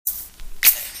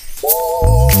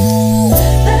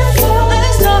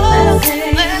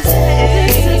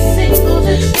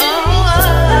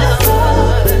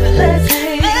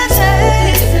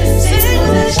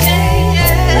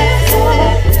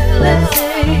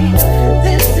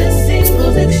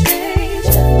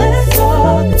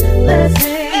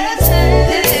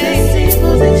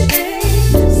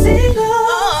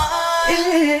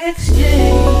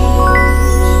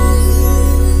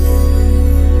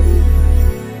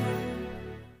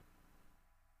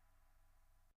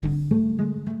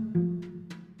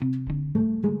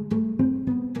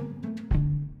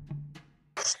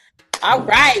All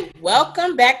right,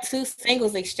 welcome back to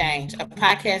Singles Exchange, a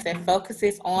podcast that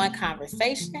focuses on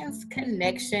conversations,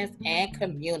 connections, and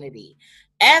community.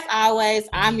 As always,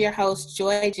 I'm your host,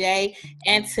 Joy J,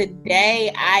 and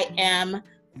today I am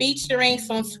featuring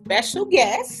some special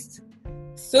guests.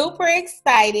 Super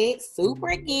excited, super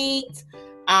geeked.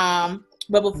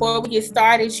 But before we get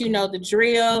started, you know the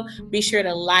drill. Be sure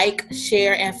to like,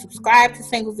 share, and subscribe to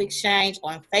Singles Exchange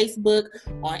on Facebook,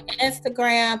 on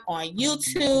Instagram, on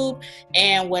YouTube,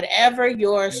 and whatever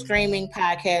your streaming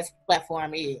podcast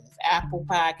platform is. Apple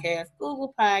Podcasts,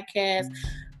 Google Podcasts,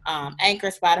 Anchor,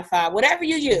 Spotify, whatever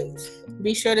you use.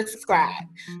 Be sure to subscribe.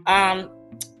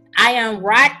 I am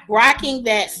rocking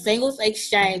that Singles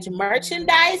Exchange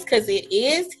merchandise because it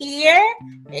is here.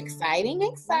 Exciting,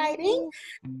 exciting.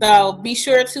 So be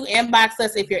sure to inbox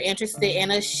us if you're interested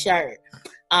in a shirt.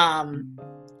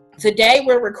 Today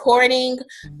we're recording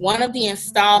one of the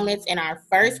installments in our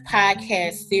first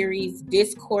podcast series,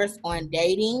 Discourse on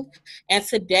Dating. And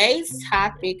today's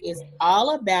topic is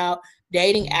all about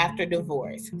dating after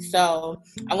divorce. So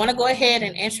I want to go ahead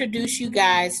and introduce you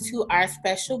guys to our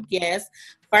special guest.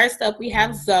 First up, we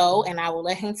have Zoe, and I will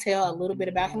let him tell a little bit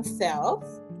about himself.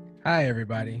 Hi,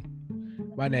 everybody.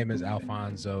 My name is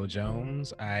Alfonso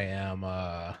Jones. I am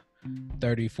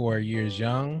 34 years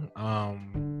young.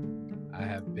 I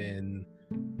have been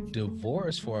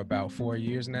divorced for about 4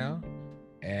 years now,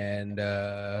 and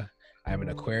I'm an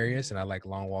Aquarius, and I like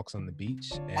long walks on the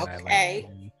beach, and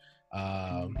Okay. I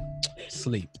like to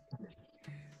sleep.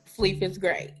 Sleep is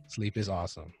great. Sleep is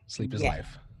awesome. Sleep is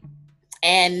life.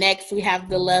 And next we have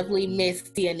the lovely Miss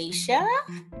Dionysia.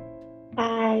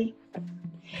 Hi.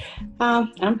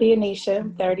 I'm Dionysia.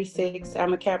 I'm 36.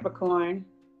 I'm a Capricorn.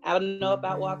 I don't know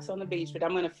about walks on the beach, but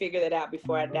I'm going to figure that out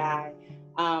before I die.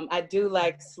 I do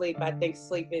like sleep. I think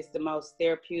sleep is the most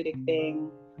therapeutic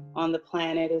thing on the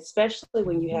planet, especially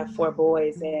when you have 4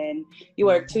 boys and you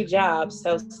work 2 jobs.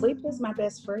 So sleep is my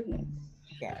best friend.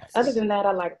 Yes. Other than that,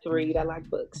 I like to read. I like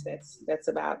books. That's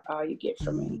about all you get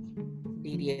from me.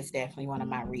 Didi is definitely one of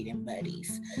my reading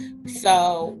buddies.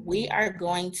 So we are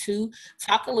going to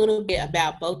talk a little bit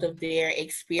about both of their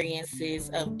experiences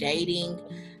of dating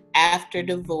after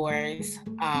divorce.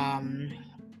 And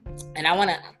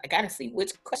I gotta see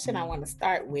which question I want to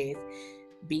start with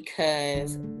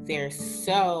because they're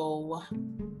so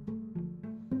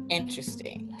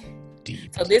interesting.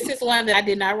 Deep. So this is one that I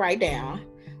did not write down,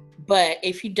 but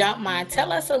if you don't mind,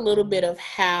 tell us a little bit of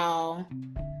how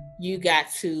you got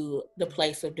to the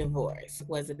place of divorce.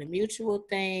 Was it a mutual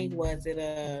thing? Was it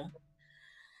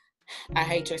I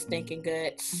hate your stinking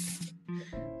guts?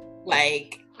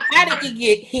 Like, how did you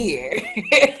get here?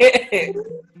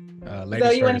 Ladies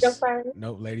So you want to go first. first?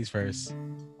 Nope, ladies first.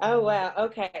 Oh, wow.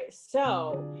 Okay.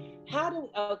 So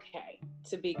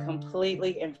to be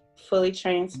completely and fully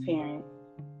transparent,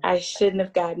 I shouldn't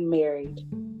have gotten married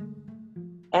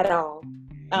at all.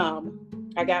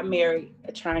 I got married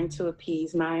trying to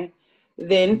appease my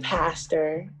then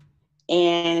pastor.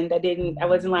 And I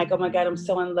wasn't like, oh my God, I'm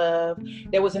so in love.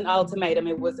 There was an ultimatum.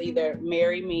 It was either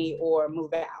marry me or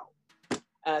move out.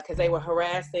 Because they were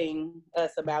harassing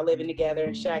us about living together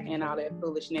and shacking and all that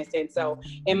foolishness. And so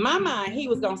in my mind, he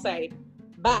was going to say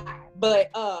bye.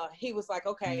 But he was like,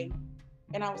 okay.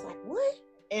 And I was like, what?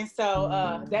 And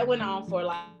so that went on for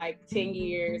like 10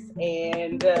 years.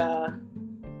 And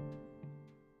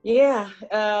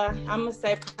I'm going to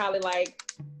say probably like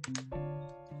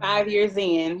 5 years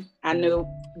in, I knew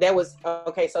that was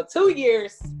okay. So 2 to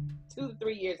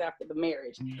 3 years after the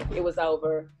marriage, it was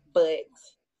over. But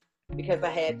because I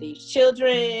had these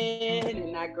children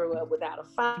and I grew up without a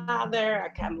father, I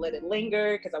kind of let it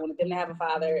linger because I wanted them to have a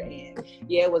father. And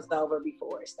it was over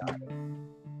before it started.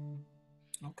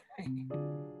 Okay.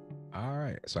 All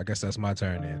right, so I guess that's my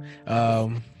turn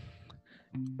then.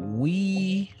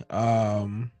 We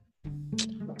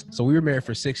were married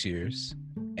for 6 years,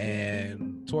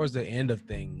 and towards the end of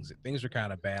things were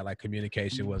kind of bad. Like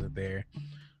communication wasn't there.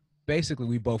 Basically,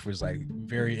 we both was like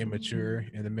very immature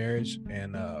in the marriage,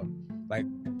 and like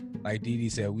Didi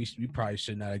said, we probably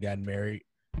should not have gotten married.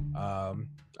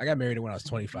 I got married when I was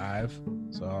 25,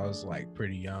 so I was like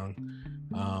pretty young.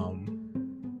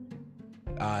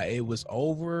 It was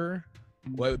over.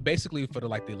 Well, basically for the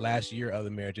last year of the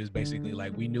marriage, is basically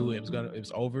like we knew it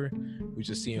was over. We were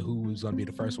just seeing who was gonna be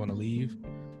the first one to leave,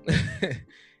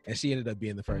 and she ended up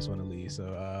being the first one to leave.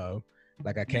 So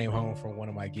I came home from one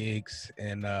of my gigs,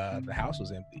 and the house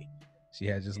was empty. She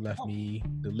had just left me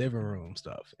the living room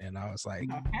stuff, and I was like,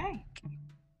 okay.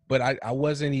 But I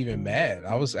wasn't even mad.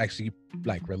 I was actually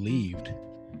like relieved.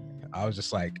 I was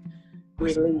just like,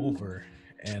 it's over.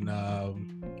 And I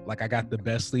got the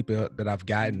best sleep that I've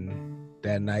gotten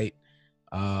that night.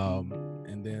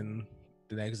 And then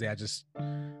the next day I just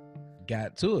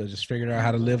got to it, just figured out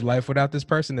how to live life without this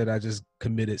person that I just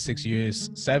committed 6 years,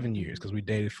 7 years, because we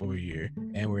dated for a year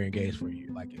and we're engaged for a year,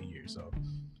 like a year. So,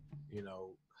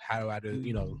 how do I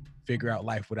figure out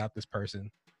life without this person?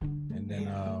 And then,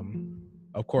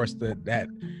 of course, the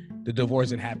divorce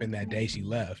didn't happen that day she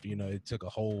left. It took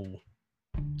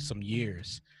some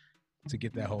years to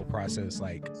get that whole process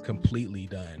like completely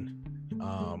done.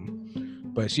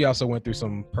 But she also went through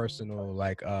some personal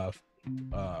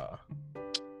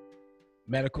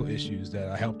medical issues that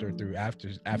I helped her through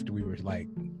after we were like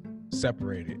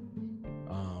separated.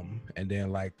 And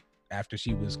then like after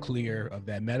she was clear of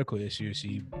that medical issue,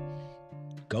 she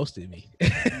ghosted me.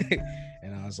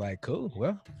 And I was like, cool,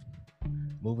 well,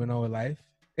 moving on with life.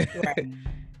 Right.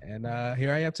 And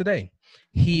here I am today,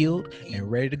 healed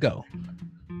and ready to go.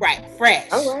 Right,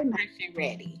 fresh. All right. Fresh and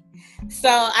ready. So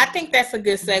I think that's a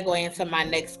good segue into my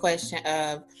next question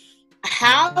of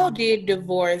how did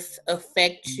divorce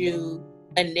affect you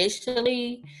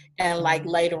initially and like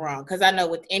later on? Because I know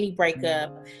with any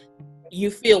breakup, you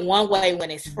feel one way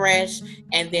when it's fresh,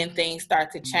 and then things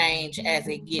start to change as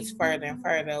it gets further and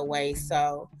further away.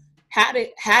 So how did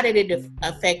it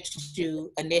affect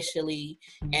you initially,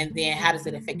 and then how does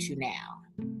it affect you now?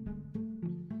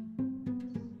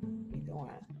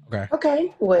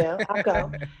 Okay, well, I'll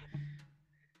go.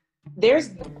 There's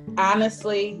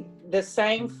honestly the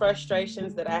same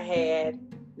frustrations that I had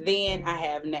then I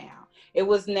have now. It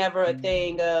was never a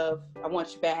thing of, I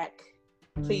want you back,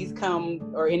 please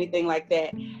come, or anything like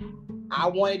that. I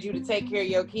wanted you to take care of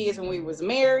your kids when we was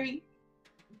married.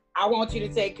 I want you to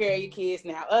take care of your kids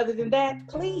now. Other than that,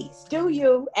 please do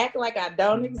you act like I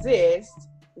don't exist.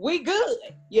 We good,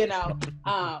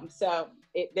 So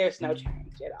there's no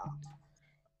change at all.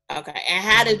 Okay, and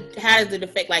how does it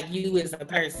affect like you as a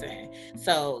person?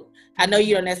 So I know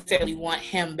you don't necessarily want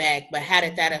him back, but how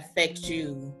did that affect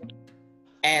you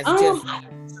as just?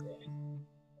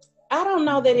 I don't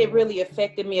know that it really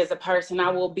affected me as a person. I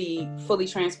will be fully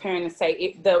transparent and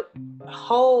say the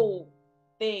whole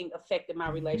thing affected my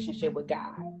relationship with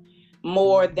God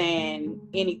more than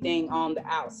anything on the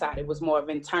outside. It was more of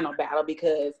an internal battle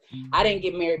because I didn't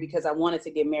get married because I wanted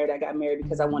to get married. I got married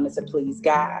because I wanted to please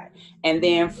God. And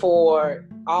then for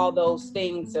all those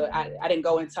things, I didn't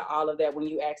go into all of that when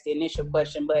you asked the initial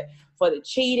question, but for the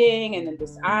cheating and the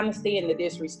dishonesty and the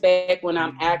disrespect when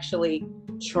I'm actually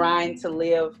trying to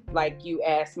live like you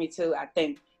asked me to, I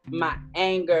think my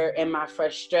anger and my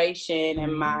frustration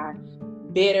and my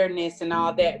bitterness and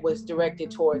all that was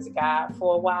directed towards God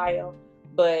for a while.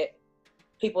 But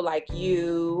people like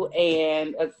you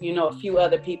and a few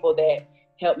other people that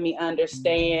helped me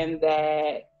understand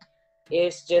that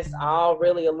it's just all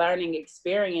really a learning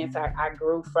experience. I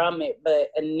grew from it, but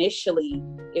initially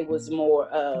it was more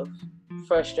of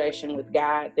frustration with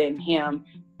God than him,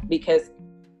 because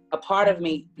a part of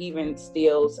me even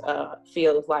still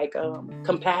feels like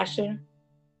compassion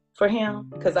for him,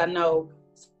 because I know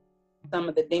some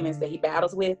of the demons that he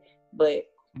battles with, but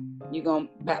you're gonna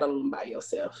battle them by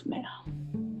yourself now.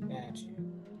 Gotcha.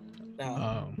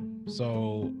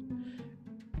 So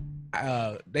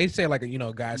they say like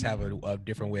guys have a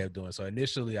different way of doing it. So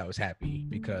initially I was happy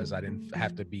because I didn't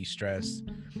have to be stressed.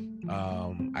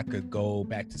 I could go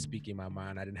back to speaking my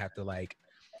mind. I didn't have to like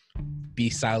be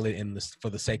silent for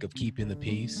the sake of keeping the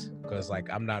peace, because like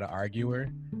I'm not an arguer,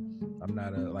 I'm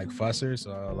not a like fusser.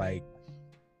 So like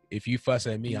if you fuss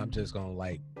at me, I'm just gonna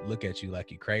like look at you like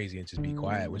you're crazy and just be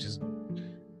quiet, which is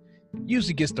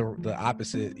usually gets the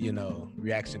opposite,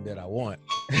 reaction that I want.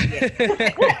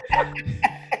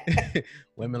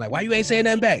 Women like, why you ain't saying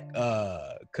nothing back?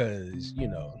 Cause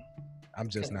I'm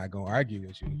just not gonna argue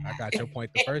with you. I got your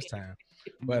point the first time.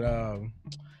 But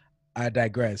I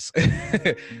digress.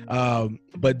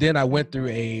 But then I went through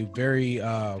a very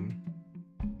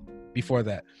before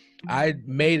that, I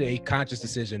made a conscious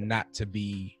decision not to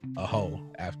be a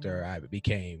hoe after I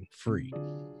became free.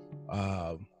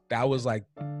 That was like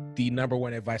the number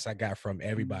one advice I got from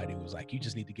everybody. Was like, you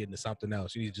just need to get into something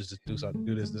else. You need to just do something,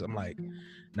 do this. I'm like,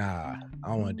 nah, I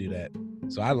don't want to do that.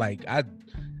 So I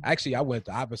went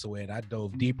the opposite way, and I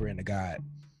dove deeper into God,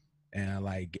 and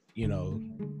I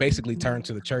basically turned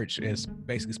to the church and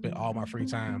basically spent all my free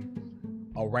time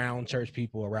around church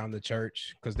people, around the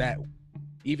church, because that,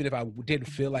 even if I didn't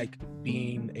feel like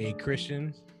being a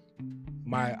Christian,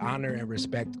 my honor and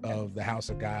respect of the house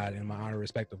of God and my honor and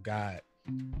respect of God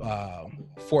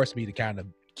forced me to kind of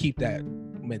keep that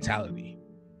mentality.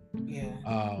 Yeah.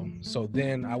 So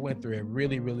then I went through a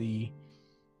really, really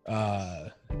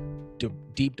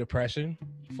deep depression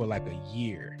for like a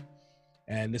year.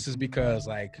 And this is because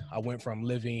like I went from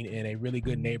living in a really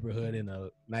good neighborhood in a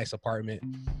nice apartment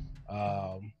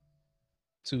and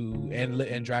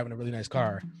driving a really nice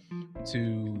car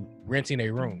to renting a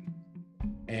room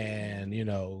and, you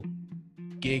know,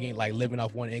 gigging, like living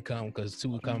off one income, because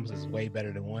two incomes is way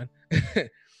better than one. And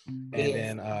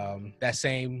then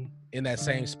in that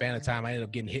same span of time, I ended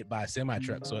up getting hit by a semi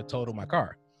truck, so it totaled my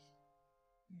car.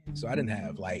 So I didn't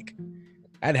have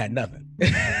nothing.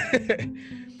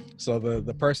 So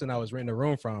the person I was renting the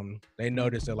room from, they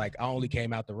noticed that like I only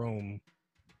came out the room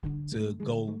to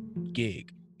go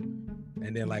gig.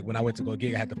 And then like when I went to go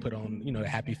gig, I had to put on, you know, the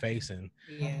happy face and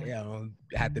you know,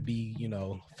 had to be, you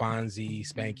know, Fonzie,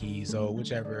 Spanky, so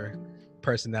whichever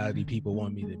personality people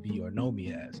want me to be or know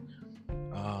me as.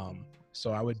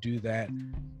 So I would do that,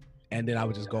 and then I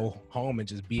would just go home and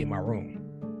just be in my room,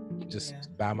 just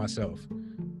by myself.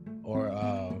 Or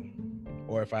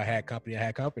if I had company,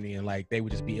 and like they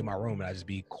would just be in my room and I'd just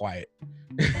be quiet.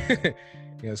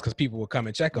 You know, it's because people would come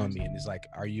and check on me and it's like,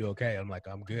 "Are you okay?" I'm like,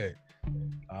 "I'm good."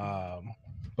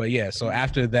 But yeah, so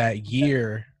after that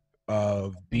year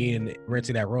of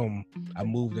renting that room, I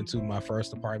moved into my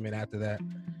first apartment after that.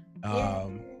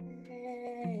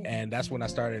 And that's when I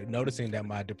started noticing that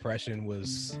my depression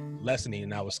was lessening,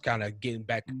 and I was kind of getting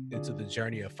back into the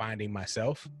journey of finding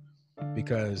myself.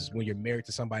 Because when you're married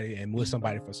to somebody and with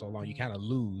somebody for so long, you kind of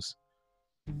lose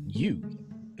you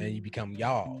and you become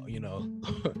y'all, you know.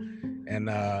 And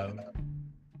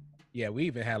yeah, we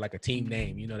even had like a team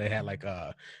name, you know. They had like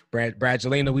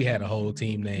Bradgelina. We had a whole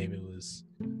team name. It was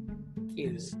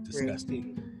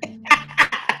disgusting.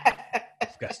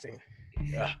 Disgusting.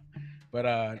 Yeah. But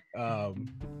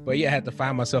yeah, I had to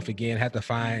find myself again, had to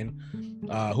find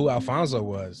who Alfonso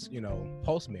was, you know,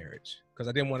 post marriage, because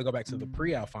I didn't want to go back to the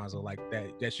pre-Alfonso like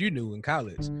that you knew in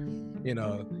college, you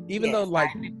know, even though like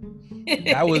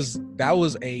that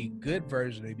was a good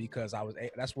version of me, because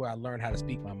that's where I learned how to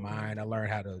speak my mind. I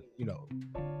learned how to, you know,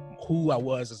 who I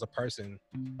was as a person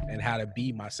and how to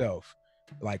be myself,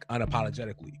 like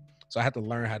unapologetically. So I had to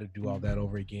learn how to do all that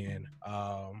over again.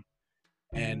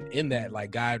 And in that,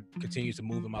 like, God continues to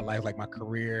move in my life, like my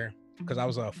career, because I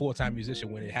was a full-time musician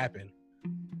when it happened.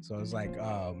 So it's like,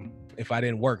 if I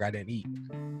didn't work, I didn't eat.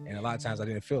 And a lot of times I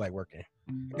didn't feel like working.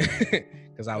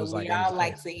 Because I was we like, all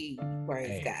like to eat,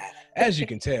 praise God. As you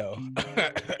can tell.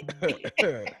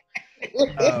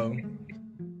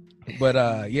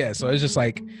 But yeah, so it's just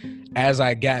like, as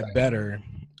I got better,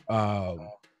 my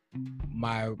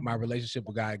relationship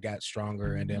with God got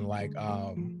stronger, and then like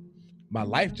my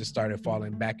life just started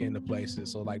falling back into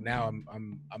places. So like now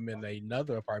I'm in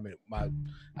another apartment. I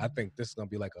think this is gonna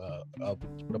be like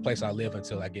the place I live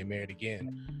until I get married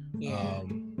again.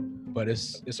 But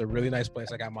it's a really nice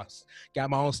place. I got my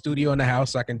own studio in the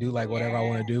house, so I can do like whatever I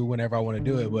want to do whenever I want to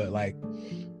do it. But like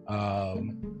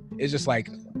it's just like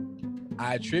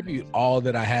I attribute all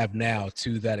that I have now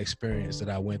to that experience that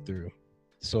I went through.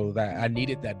 So that I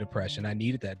needed that depression, I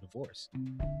needed that divorce,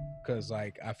 because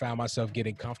like I found myself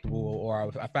getting comfortable,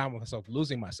 or I found myself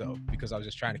losing myself because I was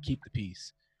just trying to keep the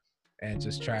peace and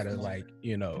just try to, like,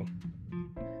 you know,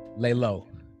 lay low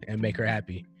and make her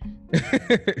happy.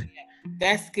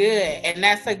 That's good, and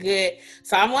that's a good.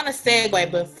 So I want to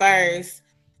segue, but first,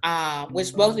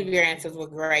 which both of your answers were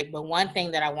great, but one thing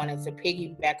that I wanted to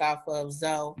piggyback off of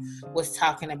Zoe was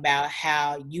talking about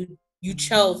how you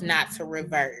chose not to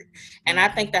revert. And I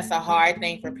think that's a hard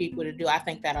thing for people to do. I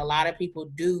think that a lot of people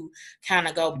do kind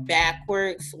of go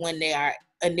backwards when they are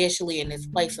initially in this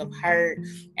place of hurt,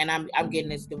 and I'm getting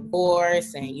this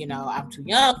divorce, and you know, I'm too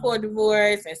young for a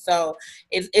divorce. And so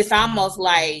it's almost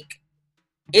like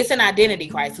it's an identity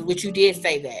crisis, which you did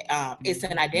say that. It's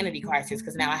an identity crisis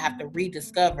because now I have to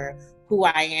rediscover who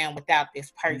I am without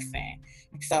this person.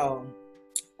 So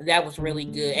that was really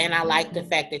good. And I like the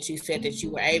fact that you said that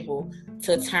you were able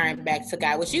to turn back to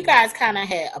God, which you guys kind of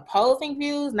had opposing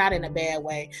views, not in a bad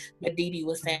way, but Dee Dee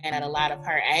was saying that a lot of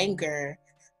her anger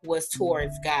was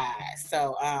towards God.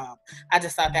 So I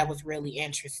just thought that was really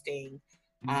interesting.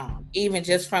 Even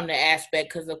just from the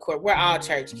aspect, because of course we're all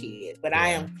church kids, but I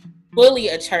am fully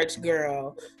a church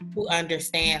girl who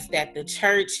understands that the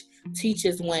church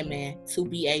teaches women to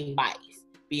be a wife.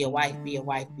 Be a wife, be a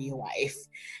wife, be a wife.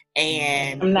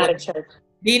 And I'm not a church.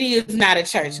 Dee Dee is not a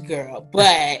church girl,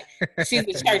 but she's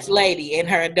a church lady in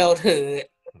her adulthood.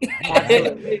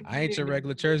 I ain't your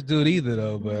regular church dude either,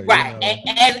 though. But right,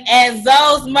 you know. and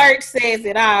Zoe's merch says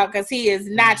it all, because he is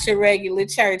not your regular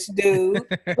church dude.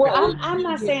 Well, I'm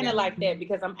not saying it like that,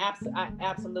 because I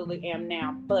absolutely am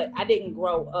now, but I didn't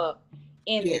grow up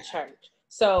in the church.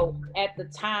 So at the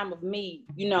time of me,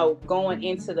 you know, going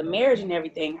into the marriage and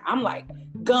everything, I'm like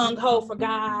gung ho for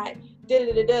God,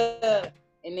 da-da-da-da,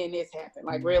 and then this happened.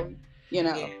 Like, really? You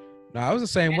know? Yeah. No, I was the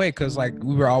same way, because like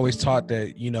we were always taught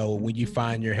that, you know, when you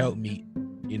find your helpmeet,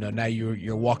 you know, now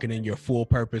you're walking in your full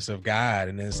purpose of God.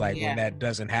 And it's like, when that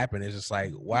doesn't happen, it's just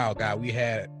like, wow, God, we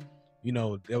had, you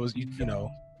know, there was, you know,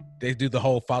 they do the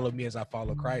whole follow me as I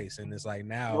follow Christ. And it's like,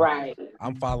 now Right.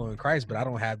 I'm following Christ, but I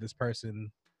don't have this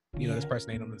person, you know, this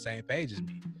person ain't on the same page as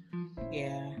me.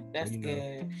 Yeah, that's you know.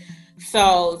 good.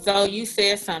 So you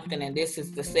said something, and this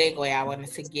is the segue I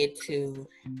wanted to get to.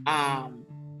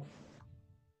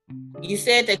 You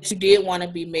said that you did want to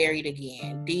be married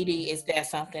again. Dee, is that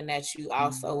something that you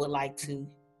also would like to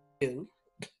do?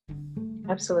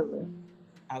 Absolutely.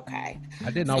 Okay.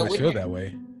 I didn't always feel that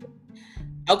way.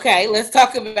 Okay, let's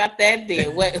talk about that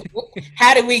then.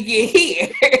 How did we get here?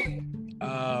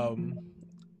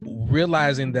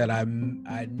 Realizing that I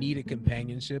needed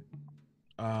companionship.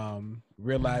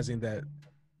 Realizing that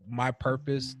my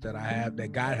purpose that I have,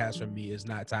 that God has for me, is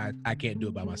not tied. I can't do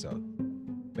it by myself,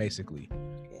 basically.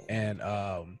 And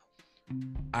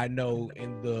I know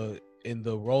in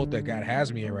the role that God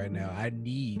has me in right now, I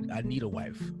need a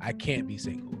wife. I can't be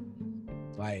single.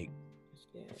 Like,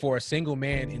 for a single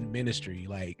man in ministry,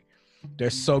 like,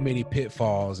 there's so many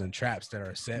pitfalls and traps that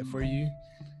are set for you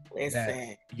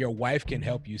that your wife can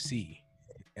help you see.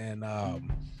 And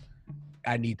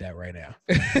I need that right now.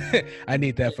 I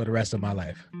need that for the rest of my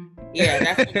life. Yeah,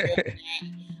 that's a good thing.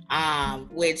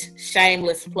 Which,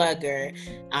 shameless plugger,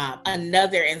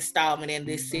 another installment in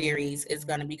this series is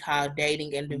going to be called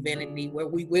Dating and Divinity, where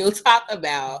we will talk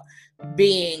about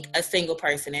being a single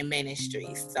person in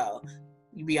ministry. So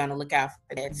you be on the lookout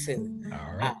for that too.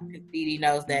 All right. Dee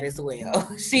knows that as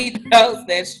well. She knows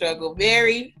that struggle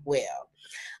very well.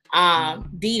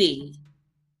 Dee,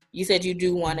 you said you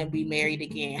do want to be married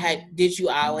again. Did you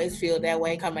always feel that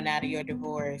way coming out of your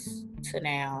divorce to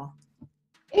now?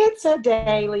 It's a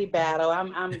daily battle.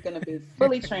 I'm going to be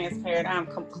fully transparent. I'm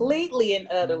completely and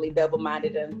utterly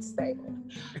double-minded and unstable.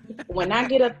 When I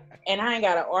get up, and I ain't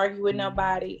got to argue with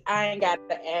nobody. I ain't got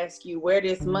to ask you where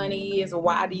this money is,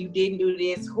 why you didn't do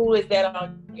this, who is that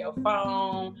on your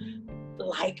phone.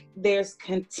 Like, there's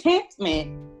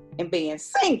contentment in being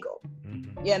single,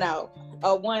 you know.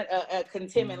 A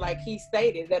contentment, like he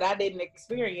stated, that I didn't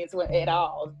experience at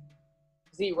all,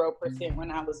 0%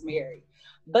 when I was married.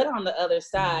 But on the other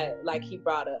side, like he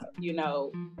brought up, you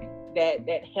know,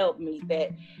 that helped me,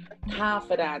 that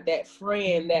confidant, that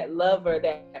friend, that lover,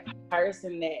 that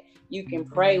person that you can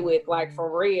pray with, like,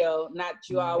 for real, not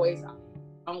you always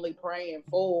only praying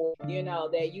for, you know,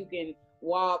 that you can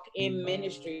walk in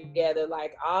ministry together.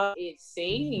 Like, all it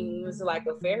seems like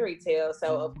a fairy tale.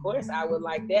 So of course I would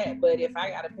like that. But if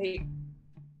I gotta pick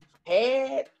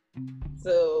head,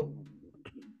 so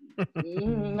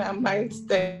I might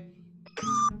stay.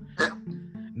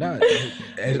 No,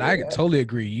 and I totally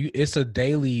agree. It's a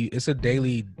daily,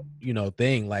 you know,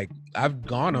 thing. Like, I've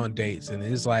gone on dates, and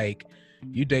it's like,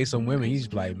 you date some women, you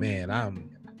just be like, man, I'm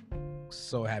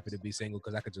so happy to be single,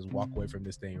 because I could just walk away from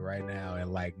this thing right now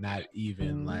and, like, not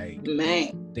even, like,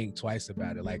 think twice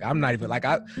about it. Like, I'm not even, like,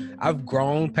 I've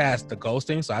grown past the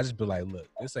ghosting, so I just be like, look,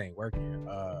 this ain't working.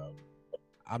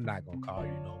 I'm not gonna call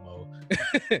you no more.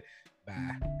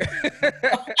 Bye.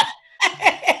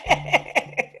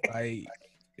 Like,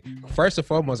 first and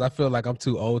foremost, I feel like I'm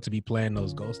too old to be playing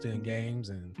those ghosting games,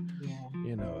 and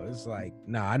you know, it's like,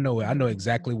 nah, I know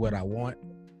exactly what I want.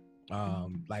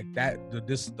 Like that,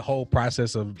 the whole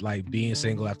process of, like, being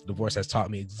single after divorce has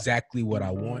taught me exactly what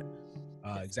I want,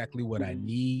 exactly what I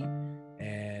need,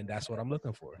 and that's what I'm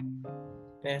looking for.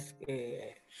 That's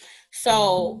good.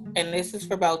 So, and this is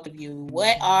for both of you,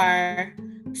 what are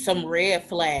some red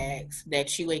flags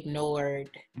that you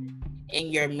ignored in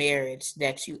your marriage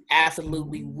that you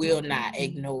absolutely will not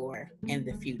ignore in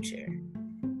the future?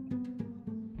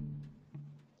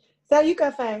 So you go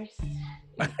first.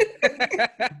 I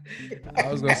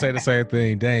was gonna say the same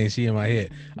thing. Dang, she in my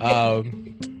head.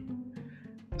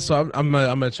 So I'm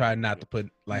gonna try not to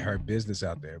put, like, her business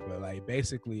out there, but, like,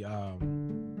 basically,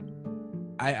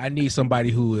 I need somebody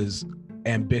who is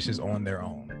ambitious on their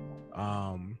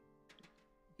own,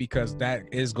 because that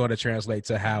is going to translate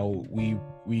to how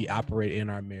we operate in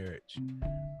our marriage.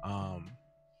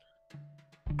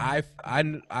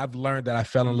 I've learned that I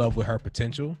fell in love with her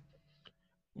potential,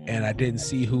 and I didn't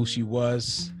see who she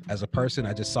was as a person.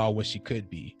 I just saw what she could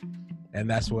be, and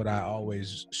that's what I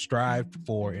always strived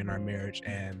for in our marriage,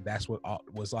 and that's what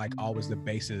was, like, always the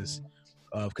basis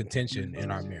of contention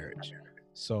in our marriage.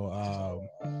 So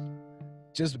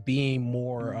just being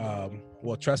more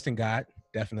trusting God,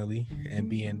 definitely, and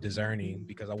being discerning,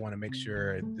 because I want to make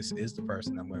sure this is the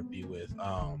person I'm going to be with,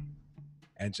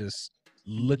 and just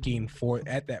looking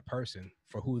at that person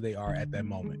for who they are at that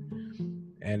moment.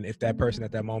 And if that person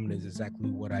at that moment is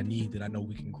exactly what I need, then I know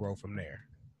we can grow from there.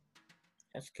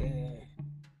 That's good.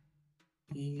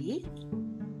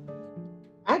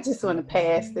 I just want to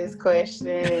pass this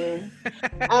question.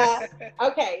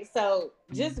 Okay, so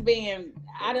just when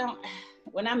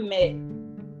I met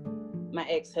my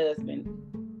ex-husband,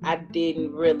 I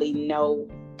didn't really know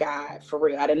God for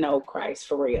real. I didn't know Christ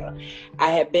for real.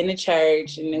 I had been to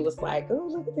church and it was like, oh,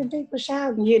 look at the people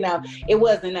shouting, it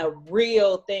wasn't a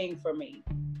real thing for me.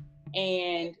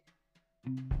 And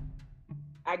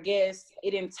I guess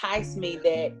it enticed me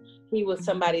that he was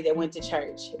somebody that went to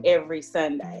church every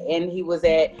Sunday and he was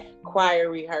at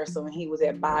choir rehearsal and he was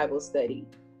at Bible study.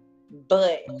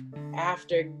 But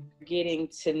after getting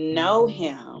to know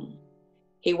him,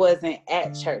 he wasn't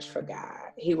at church for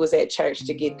God. He was at church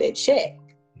to get that check.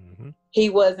 Mm-hmm. He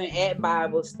wasn't at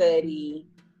Bible study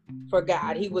for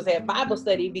God. He was at Bible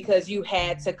study because you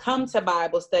had to come to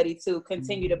Bible study to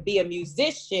continue to be a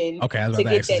musician. Okay, I was to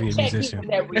about get to that check. musician. He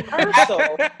was at rehearsal.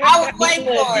 I was waiting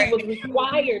for it. He was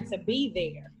required to be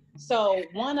there. So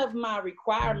one of my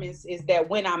requirements is that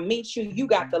when I meet you, you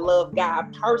got to love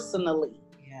God personally.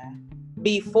 Yeah.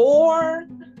 Before,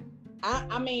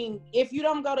 I mean, if you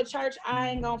don't go to church, I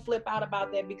ain't gonna flip out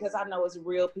about that because I know it's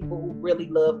real people who really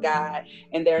love God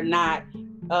and they're not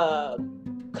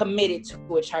committed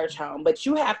to a church home. But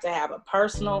you have to have a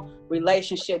personal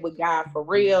relationship with God for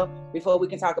real before we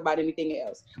can talk about anything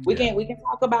else. We can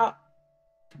talk about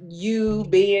you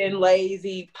being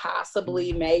lazy,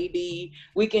 possibly, maybe.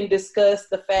 We can discuss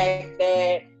the fact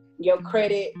that your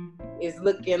credit is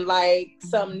looking like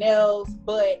something else.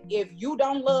 But if you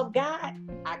don't love God,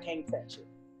 I can't touch it.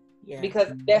 Yeah.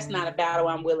 Because that's not a battle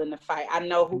I'm willing to fight. I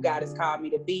know who God has called me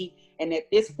to be. And at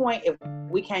this point, if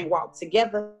we can't walk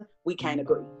together, we can't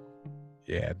agree.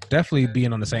 Yeah, definitely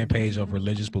being on the same page of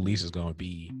religious beliefs is going to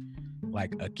be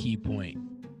like a key point.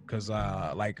 Because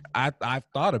I've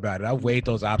thought about it. I've weighed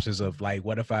those options of like,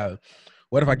 what if I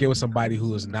get with somebody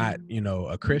who is not,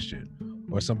 a Christian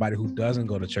or somebody who doesn't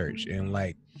go to church, and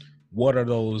like, what are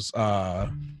those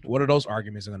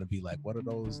arguments are going to be like? What are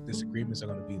those disagreements are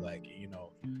going to be like?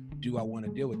 Do I want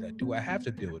to deal with that? Do I have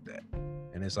to deal with that?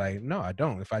 And it's like, no, I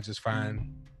don't. If I just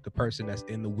find the person that's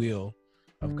in the will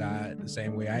of God the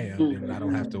same way I am, then I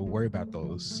don't have to worry about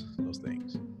those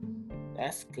things.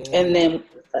 That's good. And then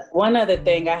one other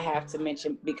thing I have to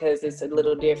mention, because it's a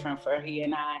little different for he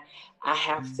and I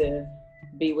have to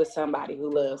be with somebody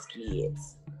who loves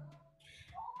kids.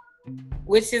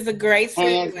 Which is a great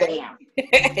segue.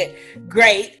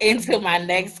 Great into my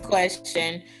next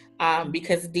question,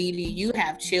 because Dee Dee, you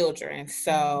have children.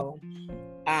 So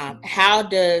how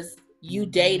does you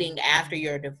dating after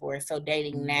your divorce, so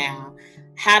dating now,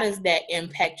 how does that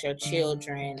impact your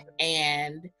children?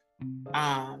 And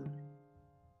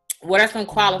what are some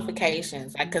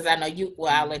qualifications? Because I know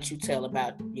I'll let you tell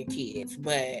about your kids,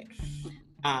 but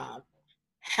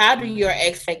how do your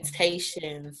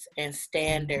expectations and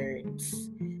standards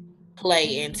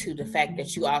play into the fact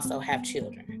that you also have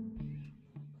children?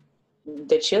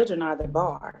 The children are the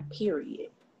bar,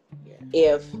 period.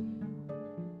 Yeah.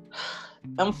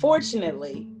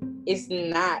 Unfortunately, it's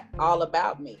not all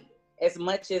about me. As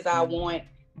much as I want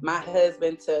my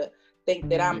husband to think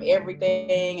that I'm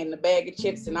everything and the bag of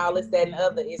chips and all this, that, and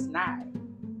other, it's not.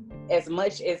 As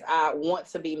much as I want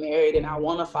to be married and I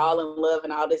want to fall in love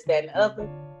and all this, that, and other,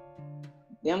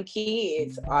 them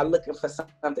kids are looking for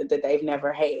something that they've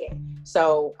never had.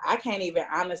 So I can't even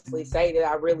honestly say that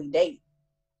I really date.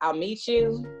 I'll meet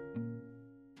you,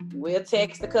 we'll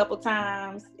text a couple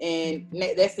times, and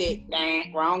that's it.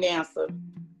 Dang, wrong answer.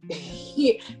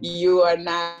 You are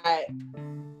not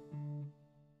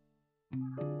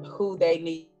who they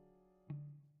need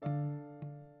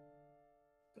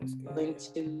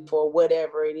into for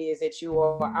whatever it is that you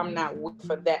are. I'm not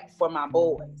for that for my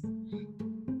boys.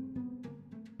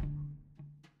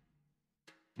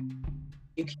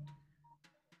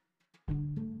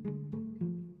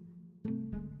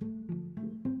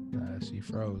 She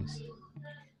froze.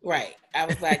 Right. I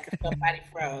was like, somebody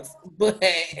froze. But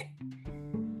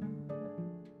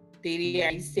Dee Dee,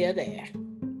 are you still there?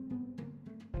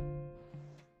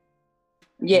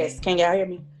 Yes. Can y'all hear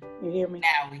me? You hear me?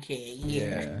 Now we can.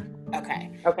 Yeah. Okay.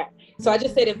 So I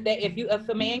just said if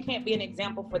a man can't be an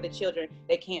example for the children,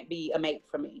 they can't be a mate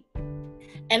for me.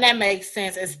 And that makes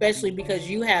sense, especially because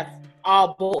you have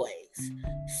all boys.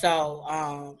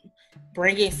 So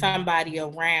bringing somebody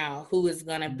around who is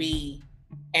going to be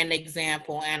an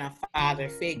example and a father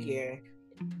figure,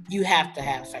 you have to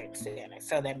have certain standards.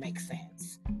 So that makes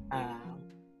sense.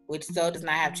 which Zoe does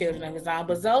not have children of his own,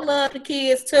 but Zoe loves the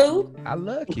kids too. I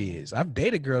love kids. I've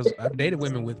dated girls. I've dated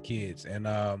women with kids, and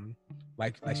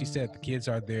like she said, the kids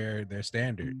are their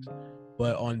standards.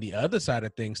 But on the other side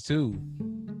of things too,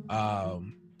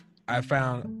 I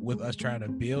found with us trying to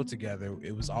build together,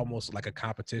 it was almost like a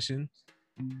competition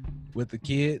with the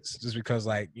kids, just because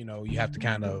like, you know, you have to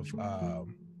kind of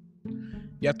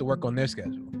you have to work on their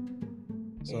schedule.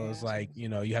 So it's like, you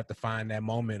know, you have to find that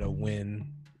moment of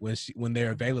when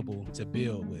they're available to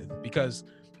build with, because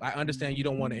I understand you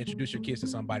don't want to introduce your kids to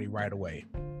somebody right away.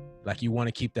 Like you want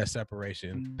to keep that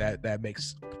separation. That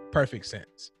makes perfect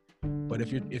sense. But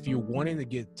if you're wanting to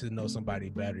get to know somebody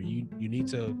better, you need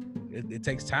to. It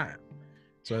takes time.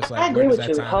 So it's like, I agree with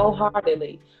you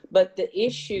wholeheartedly. But the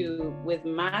issue with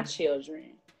my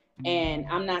children, and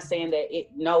I'm not saying that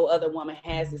no other woman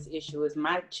has this issue, is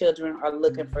my children are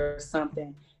looking for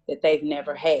something that they've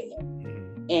never had.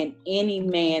 Mm-hmm. And any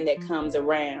man that comes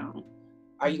around,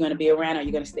 are you going to be around? Are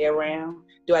you going to stay around?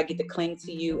 Do I get to cling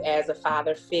to you as a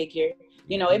father figure?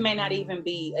 You know, it may not even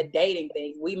be a dating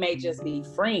thing. We may just be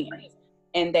friends,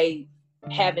 and they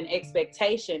have an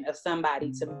expectation of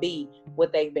somebody to be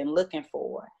what they've been looking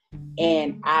for.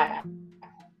 And I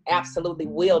absolutely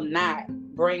will not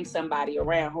bring somebody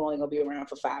around who only gonna be around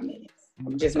for 5 minutes.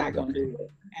 I'm just not gonna do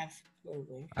it.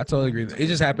 Absolutely. I totally agree. It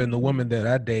just happened. The woman that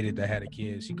I dated that had a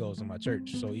kid, she goes to my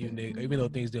church. So even though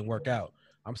things didn't work out,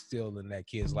 I'm still in that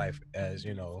kid's life, as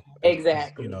you know.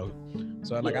 Exactly. You know,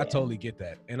 so like I totally get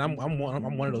that. And I'm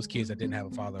one of those kids that didn't have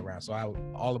a father around. So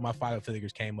all of my father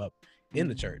figures came up in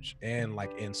the church and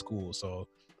like in school. So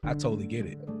I totally get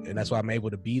it, and that's why I'm able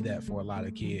to be that for a lot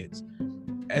of kids.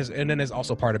 And then there's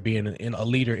also part of being a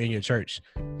leader in your church.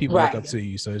 People look up to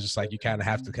you, so it's just like you kind of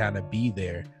have to kind of be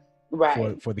there,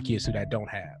 for the kids who that don't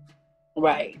have.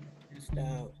 Right. That's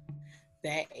dope.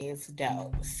 That is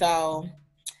dope. So,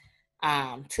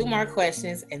 2 more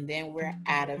questions, and then we're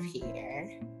out of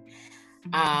here.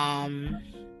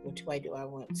 Which way do I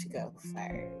want to go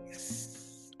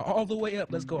first? All the way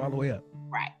up. Let's go all the way up.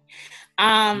 Right.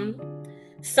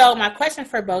 So my question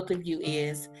for both of you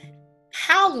is,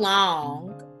 how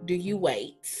long do you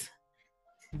wait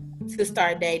to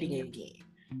start dating again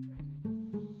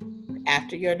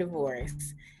after your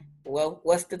divorce? Well,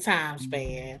 what's the time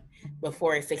span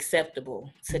before it's acceptable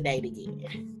to date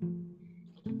again?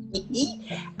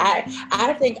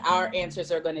 I think our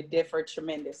answers are going to differ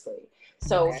tremendously.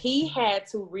 So he had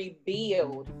to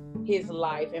rebuild his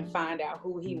life and find out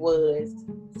who he was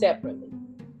separately.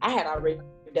 I had already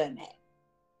done that.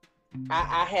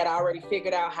 I had already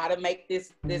figured out how to make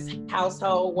this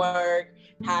household work,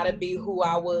 how to be who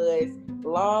I was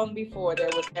long before there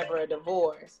was ever a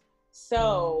divorce.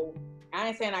 So I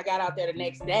ain't saying I got out there the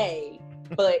next day,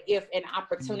 but if an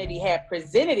opportunity had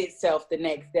presented itself the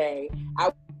next day,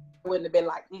 I wouldn't have been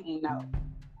like, no.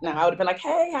 No, I would have been like,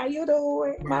 hey, how you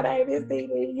doing? My name is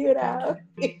Dee, you know.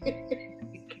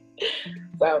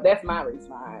 So that's my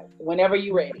response. Whenever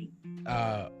you're ready.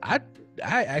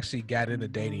 I actually got into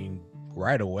dating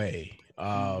right away,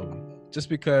 just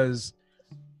because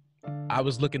I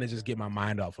was looking to just get my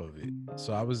mind off of it.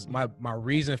 So I was my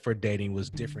reason for dating was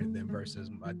different than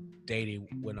versus my dating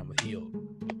when I'm healed.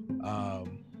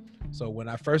 So when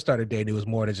I first started dating, it was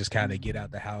more to just kind of get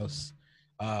out the house,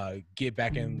 get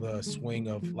back in the swing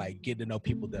of like getting to know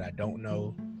people that I don't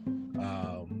know,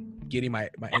 getting my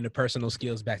interpersonal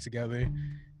skills back together,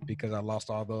 because I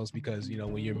lost all those. Because you know,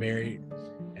 when you're married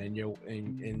and your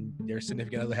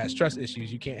significant other has trust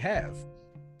issues, you can't have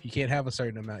a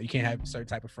certain amount. You can't have a certain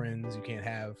type of friends. You can't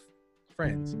have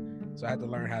friends. So I had to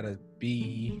learn how to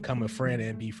become a friend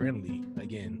and be friendly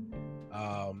again.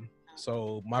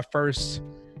 So my first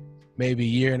maybe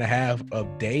year and a half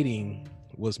of dating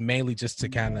was mainly just to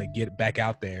kind of get back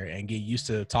out there and get used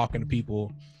to talking to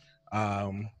people,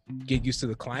 get used to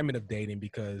the climate of dating,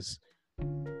 because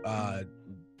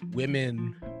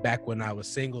women back when I was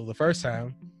single the first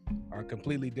time are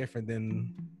completely different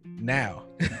than now.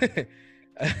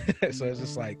 So it's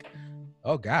just like,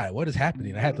 oh God, what is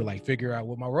happening? I had to like figure out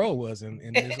what my role was in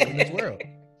this world.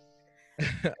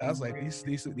 I was like,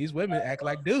 these women act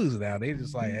like dudes now. They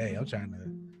just like, hey, I'm trying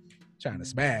to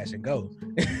smash and go.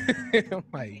 I'm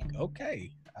like, okay,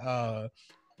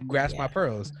 grasp my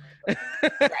pearls.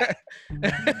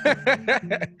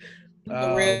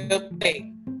 Real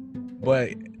thing.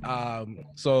 But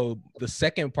so the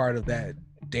second part of that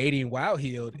dating while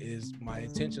healed is my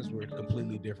intentions were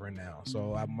completely different now.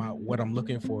 So what I'm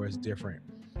looking for is different.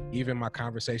 Even my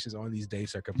conversations on these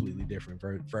dates are completely different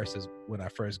versus when I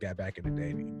first got back into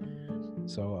dating.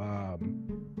 So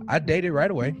I dated right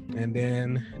away, and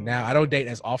then now I don't date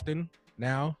as often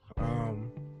now.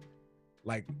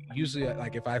 like usually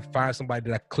like if I find somebody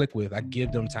that I click with, I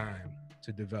give them time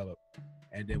to develop,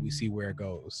 and then we see where it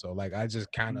goes. So like I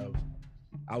just kind of,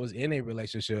 I was in a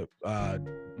relationship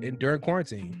during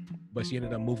quarantine, but she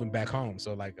ended up moving back home.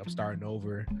 So like I'm starting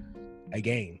over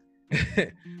again.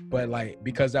 But like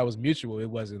because that was mutual, it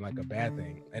wasn't like a bad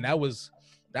thing. And that was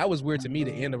weird to me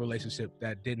to end a relationship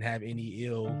that didn't have any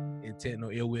ill intent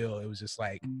or ill will. It was just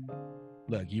like,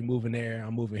 look, you moving there,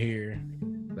 I'm moving here.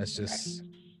 Let's just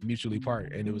mutually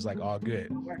part. And it was like all good.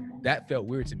 That felt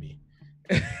weird to me.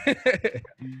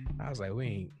 I was like,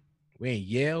 we ain't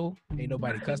yell, ain't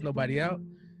nobody cuss nobody out.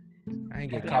 I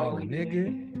ain't get called a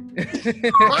nigga.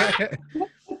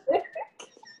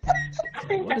 I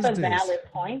think that's a valid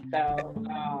point, though.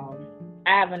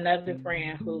 I have another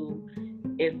friend who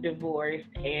is divorced,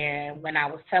 and when I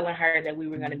was telling her that we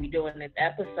were going to be doing this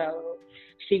episode,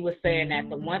 she was saying that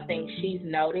the one thing she's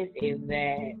noticed is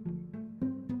that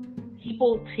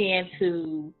people tend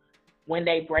to, when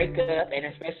they break up, and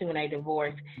especially when they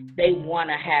divorce, they want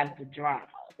to have the drama.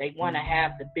 They want to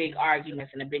have the big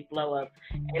arguments and the big blow-ups.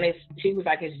 And she was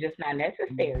like, it's just not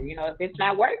necessary. You know, if it's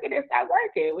not working, it's not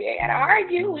working. We ain't got to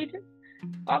argue. We just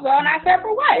gonna go on our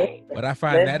separate way. But I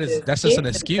find that's just an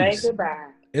excuse.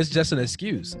 It's just an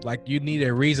excuse. Like you need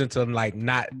a reason to like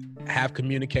not have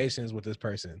communications with this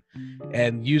person.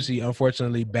 And usually,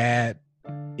 unfortunately, bad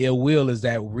ill will is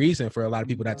that reason for a lot of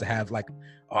people not to have like,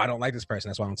 oh, I don't like this person,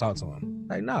 that's why I don't talk to him.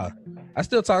 Like, no, I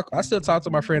still talk to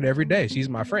my friend every day. She's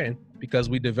my friend because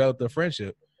we developed a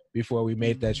friendship before we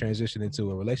made that transition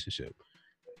into a relationship.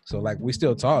 So like we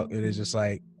still talk, and it's just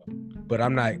like, but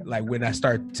I'm not like, when I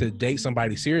start to date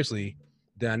somebody seriously,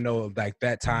 then I know like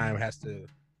that time has to,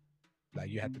 like,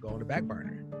 you have to go on the back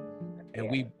burner. And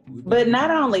we but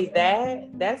not only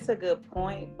that, that's a good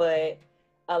point, but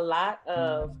a lot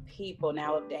of people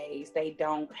nowadays, they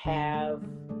don't have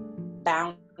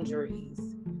boundaries.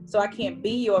 So I can't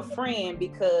be your friend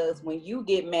because when you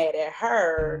get mad at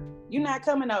her, you're not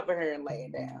coming over here and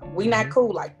laying down. We not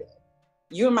cool like that.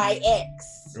 You're my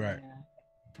ex. Right.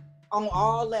 On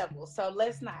all levels. So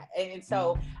let's not. And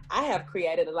so I have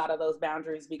created a lot of those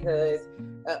boundaries because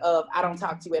of I don't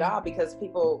talk to you at all, because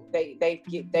people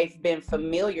they've been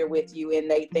familiar with you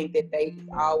and they think that they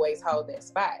always hold that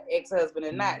spot. Ex-husband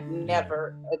or not,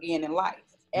 never again in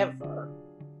life, ever.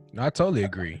 No, I totally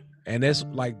agree. And it's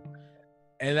like,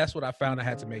 and that's what I found I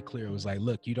had to make clear. It was like,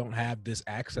 look, you don't have this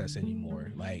access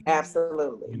anymore. Like,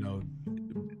 absolutely. You know,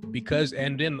 because,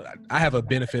 and then I have a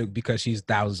benefit because she's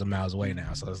thousands of miles away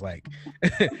now. So it's like,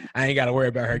 I ain't got to worry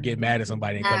about her getting mad at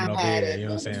somebody and coming over here. You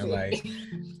know what I'm saying? Like,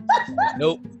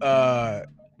 nope.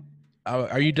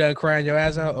 Are you done crying your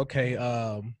ass out? Okay.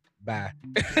 Bye.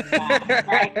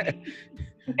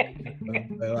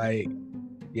 But like,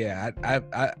 yeah,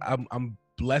 I'm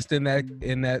blessed in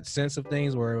that sense of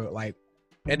things where like,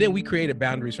 and then we created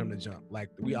boundaries from the jump. Like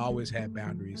we always had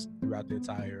boundaries throughout the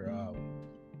entire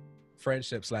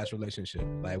friendship / relationship.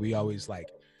 Like we always like,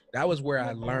 that was where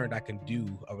I learned I can do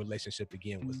a relationship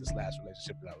again, was this last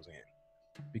relationship that I was in,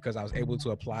 because I was able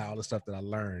to apply all the stuff that I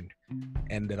learned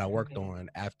and that I worked on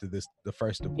after the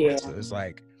first divorce. Yeah. So it's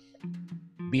like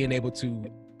being able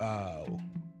to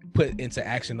put into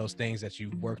action those things that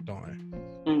you worked on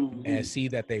and see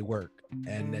that they work,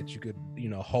 and that you could, you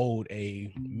know, hold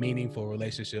a meaningful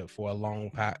relationship for a long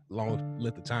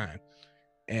length of time.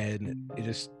 And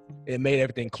it made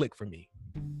everything click for me.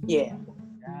 Yeah.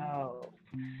 Oh.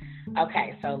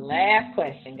 Okay, so last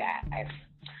question, guys.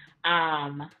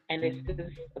 And this is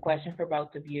a question for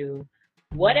both of you.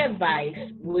 What advice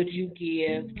would you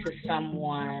give to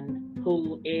someone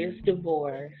who is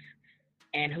divorced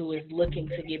and who is looking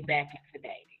to get back into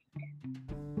dating?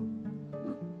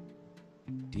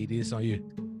 DD, it's on you.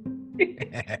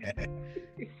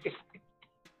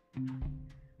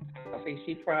 See,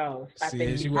 she froze.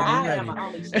 See, she wasn't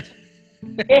ready.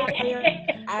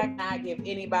 I cannot give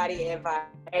anybody advice.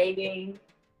 Dating.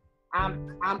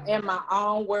 I'm in my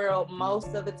own world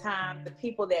most of the time. The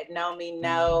people that know me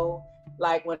know,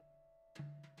 like, when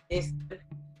it's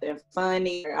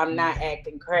funny, or I'm not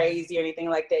acting crazy or anything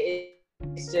like that.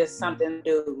 It's just something to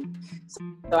do.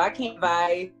 So I can't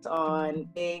advise on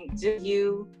being just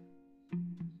you.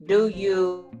 Do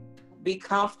you be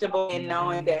comfortable in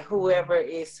knowing that whoever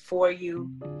is for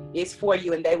you,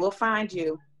 and they will find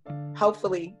you.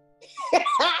 Hopefully,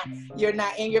 you're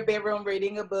not in your bedroom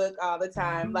reading a book all the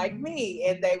time like me,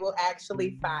 and they will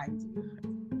actually find you.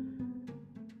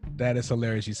 That is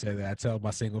hilarious. You said that. I tell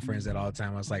my single friends that all the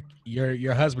time. I was like,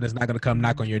 your husband is not going to come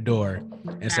knock on your door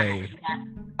and say,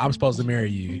 I'm supposed to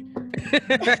marry you.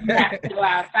 Not to go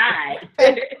outside.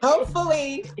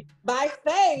 Hopefully, by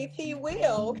faith, he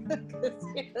will.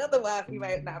 Otherwise, he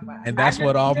might not find. And that's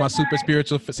what all my super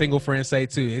spiritual single friends say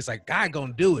too. It's like God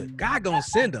gonna do it. God gonna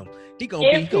send him. He gonna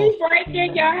if he break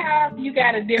in your house, you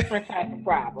got a different type of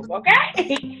problem,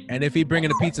 okay? And if he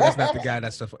bringing a pizza, that's not the guy.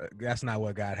 That's not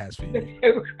what God has for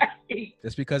you. Right.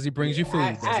 Just because he brings you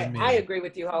food doesn't mean. I agree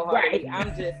with you wholeheartedly. Right.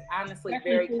 I'm just honestly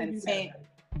very content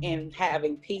in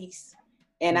having peace.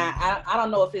 And I don't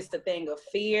know if it's the thing of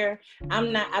fear. I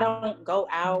don't go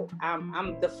out.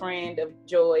 I'm the friend of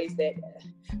Joy's that,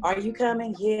 are you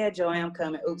coming? Yeah, Joy, I'm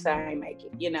coming. Oops, I ain't make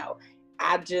it.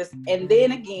 And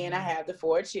then again, I have the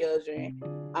 4 children.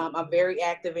 I'm very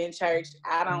active in church.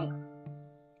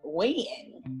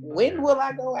 When will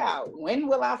I go out? When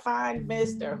will I find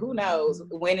Mr.? Who knows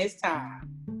when it's time.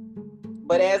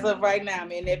 But as of right now,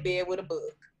 I'm in that bed with a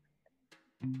book.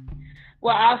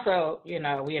 Well, also, we're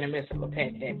in the midst of a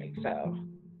pandemic, so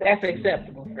that's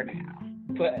acceptable for now.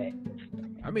 But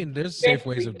I mean, there's safe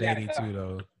ways of dating too,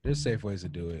 though. There's safe ways to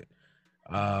do it.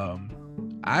 I've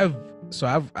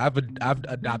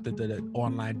adopted the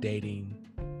online dating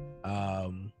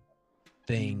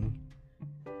thing.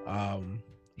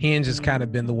 Hinge has kind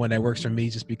of been the one that works for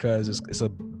me, just because it's a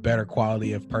better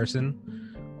quality of person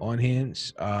on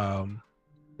Hinge, and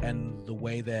the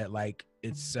way that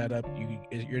it's set up,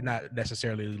 you're not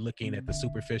necessarily looking at the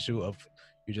superficial of,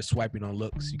 you're just swiping on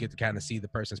looks. You get to kind of see the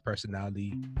person's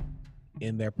personality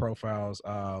in their profiles.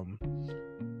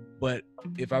 But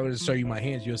if I were to show you my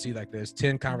Hinge, you'll see there's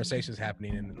 10 conversations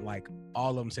happening, and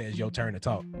all of them say it's your turn to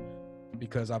talk,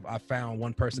 because I found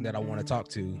one person that I want to talk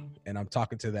to, and I'm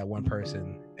talking to that one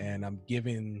person, and I'm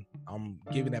giving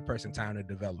that person time to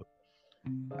develop.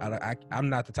 I'm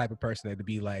not the type of person that to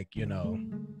be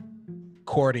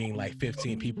courting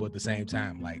 15 people at the same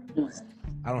time. I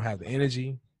don't have the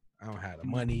energy, I don't have the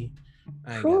money,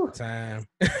 I ain't got the time.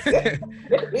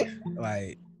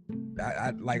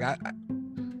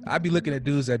 I be looking at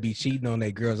dudes that be cheating on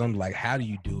their girls. I'm like, how do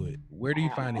you do it? Where do you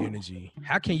find the energy?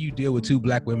 How can you deal with 2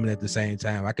 black women at the same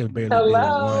time? I can barely deal with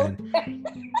one.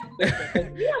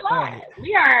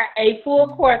 We are a full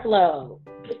course load.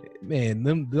 Man,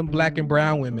 them black and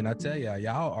brown women, I tell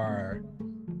y'all are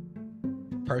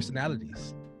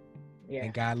personalities. Yeah.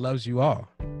 And God loves you all.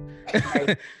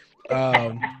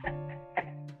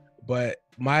 But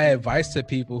my advice to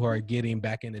people who are getting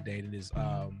back into dating is,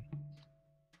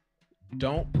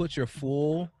 don't put your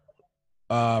full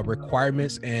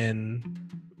requirements and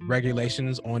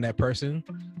regulations on that person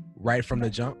right from the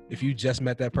jump. If you just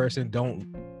met that person,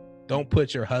 don't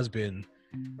put your husband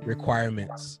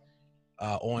requirements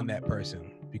on that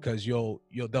person, because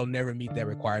they'll never meet that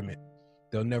requirement.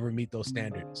 They'll never meet those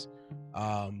standards.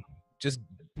 Just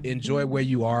enjoy where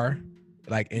you are,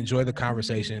 enjoy the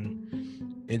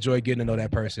conversation, enjoy getting to know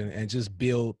that person, and just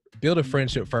build a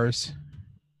friendship first.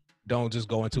 Don't just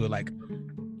go into it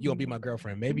you gonna be my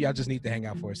girlfriend. Maybe I just need to hang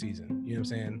out for a season. You know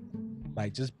what I'm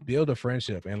saying? Just build a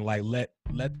friendship, and let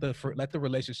the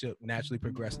relationship naturally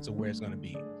progress to where it's gonna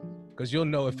be. Because you'll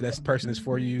know if this person is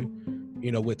for you,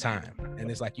 with time.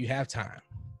 And it's you have time.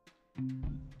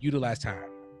 Utilize time.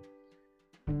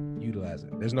 Utilize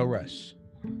it. There's no rush.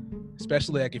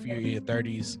 Especially if you're in your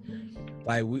 30s.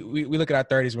 We look at our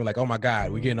 30s, we're oh my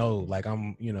God, we're getting old.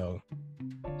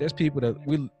 There's people are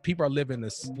living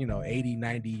this, 80,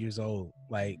 90 years old.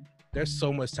 There's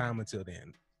so much time until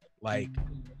then.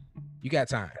 You got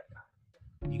time.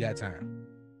 You got time.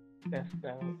 That's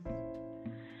dope.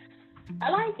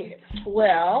 I like it.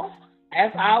 Well, as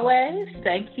always,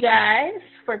 thank you guys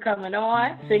for coming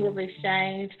on Singles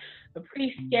Exchange.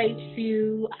 Appreciate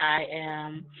you. I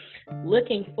am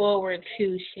looking forward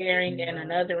to sharing in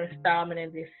another installment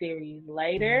in this series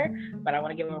later, but I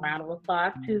want to give a round of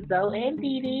applause to Zoe and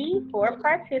Dee for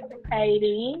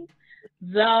participating.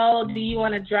 Zoe, do you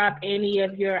want to drop any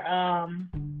of your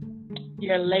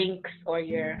links or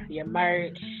your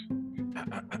merch?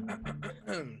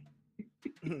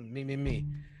 Me.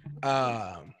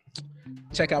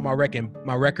 Check out my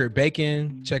record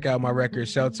Bacon. Check out my record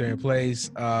Shelter in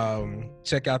Place.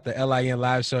 Check out the LIN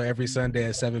live show every Sunday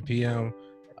at 7 p.m.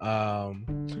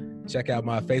 Check out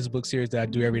my Facebook series that I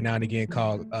do every now and again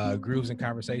called Grooves and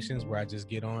Conversations, where I just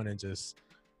get on and just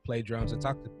play drums and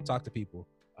talk to people.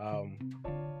 And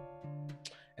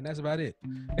that's about it.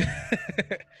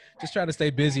 Just trying to stay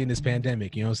busy in this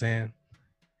pandemic. You know what I'm saying?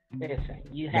 Listen,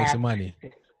 make some money.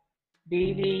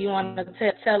 Dee, you want to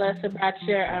tell us about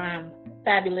your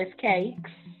fabulous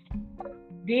cakes?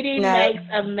 Dee makes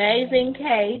amazing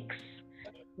cakes.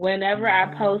 Whenever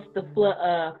I post the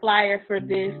flyer for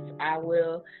this, I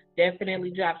will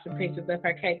definitely drop some pictures of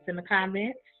her cakes in the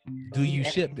comments. Do you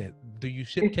ship that? Do you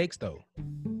ship cakes though?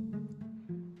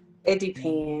 It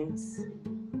depends.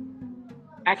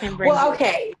 I can bring. Well,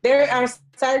 okay. There are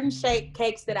certain shape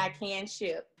cakes that I can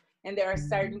ship, and there are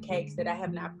certain cakes that I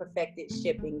have not perfected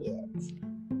shipping yet.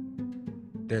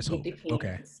 There's hope. It depends.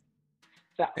 Okay.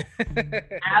 So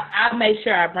I'll make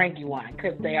sure I bring you one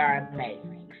because they are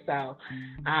amazing. So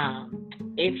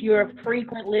if you're a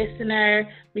frequent listener,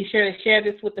 be sure to share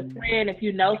this with a friend. If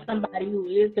you know somebody who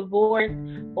is divorced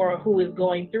or who is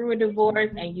going through a divorce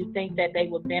and you think that they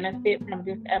would benefit from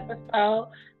this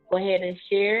episode, go ahead and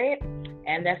share it.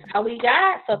 And that's all we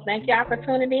got. So thank y'all for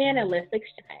tuning in, and let's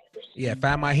exchange. Yeah,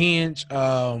 find my hinge.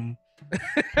 All of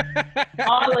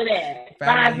that.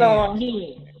 Find on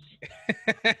Hinge.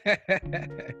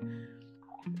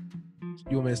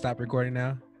 You want me to stop recording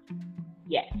now?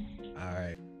 Yes. All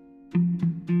right.